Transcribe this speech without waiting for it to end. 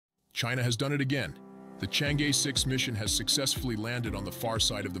China has done it again. The Chang'e 6 mission has successfully landed on the far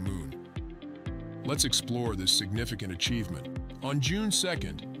side of the moon. Let's explore this significant achievement. On June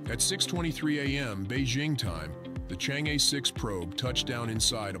 2nd, at 6:23 a.m. Beijing time, the Chang'e 6 probe touched down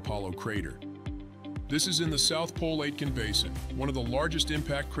inside Apollo crater. This is in the South Pole Aitken Basin, one of the largest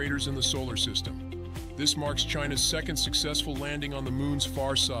impact craters in the solar system. This marks China's second successful landing on the moon's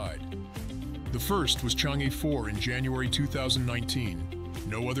far side. The first was Chang'e 4 in January 2019.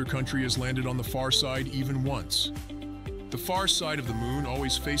 No other country has landed on the far side even once. The far side of the moon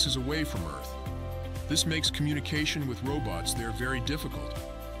always faces away from Earth. This makes communication with robots there very difficult.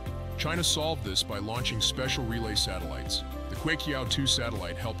 China solved this by launching special relay satellites. The Kuekiao 2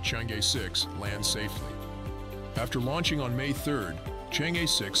 satellite helped Chang'e 6 land safely. After launching on May 3rd, Chang'e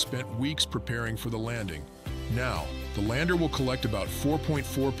 6 spent weeks preparing for the landing. Now, the lander will collect about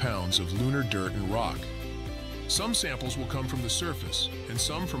 4.4 pounds of lunar dirt and rock. Some samples will come from the surface, and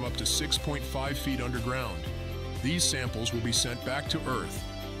some from up to 6.5 feet underground. These samples will be sent back to Earth,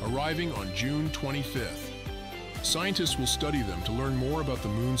 arriving on June 25th. Scientists will study them to learn more about the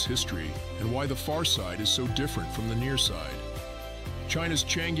moon's history and why the far side is so different from the near side. China's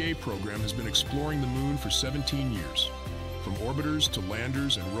Chang'e program has been exploring the moon for 17 years. From orbiters to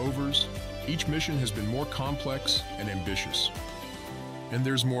landers and rovers, each mission has been more complex and ambitious. And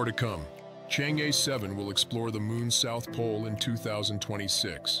there's more to come. Chang'e 7 will explore the moon's south pole in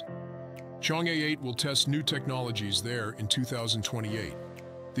 2026. Chang'e 8 will test new technologies there in 2028.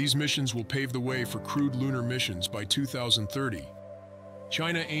 These missions will pave the way for crewed lunar missions by 2030.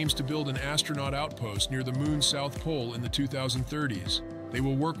 China aims to build an astronaut outpost near the moon's south pole in the 2030s. They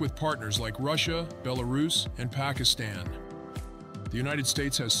will work with partners like Russia, Belarus, and Pakistan. The United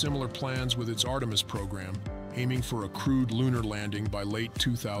States has similar plans with its Artemis program, aiming for a crewed lunar landing by late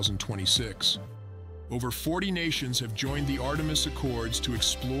 2026. Over 40 nations have joined the Artemis Accords to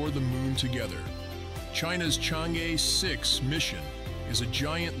explore the moon together. China's Chang'e 6 mission is a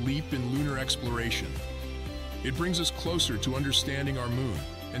giant leap in lunar exploration. It brings us closer to understanding our moon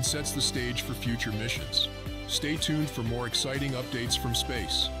and sets the stage for future missions. Stay tuned for more exciting updates from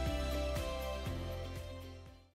space.